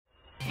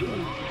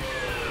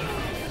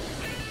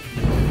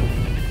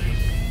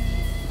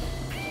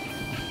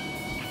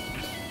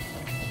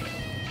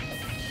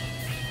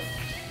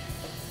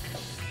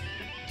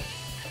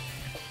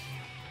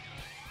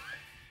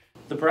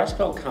Brass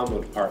Bell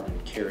Combo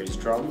department carries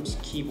drums,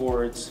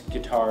 keyboards,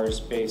 guitars,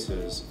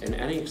 basses, and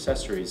any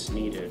accessories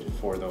needed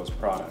for those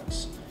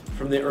products.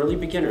 From the early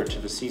beginner to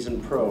the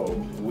seasoned pro,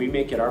 we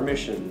make it our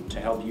mission to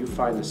help you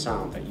find the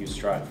sound that you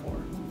strive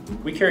for.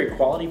 We carry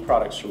quality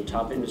products from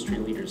top industry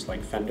leaders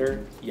like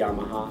Fender,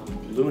 Yamaha,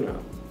 Luna,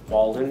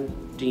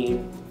 Walden,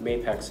 Dean,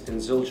 Mapex,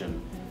 and Zildjian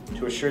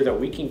to assure that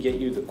we can get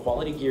you the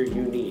quality gear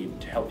you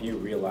need to help you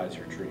realize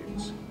your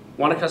dreams.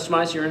 Want to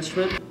customize your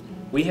instrument?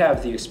 We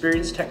have the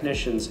experienced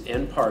technicians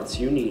and parts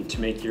you need to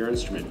make your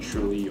instrument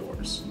truly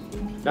yours.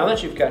 Now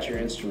that you've got your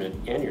instrument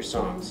and your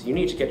songs, you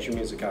need to get your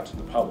music out to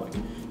the public.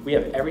 We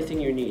have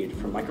everything you need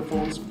from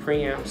microphones,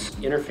 preamps,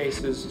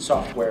 interfaces,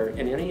 software,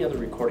 and any other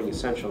recording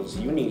essentials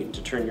you need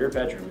to turn your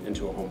bedroom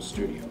into a home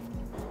studio.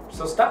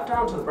 So stop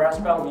down to the Brass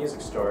Bell Music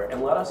Store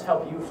and let us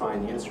help you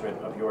find the instrument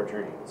of your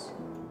dreams.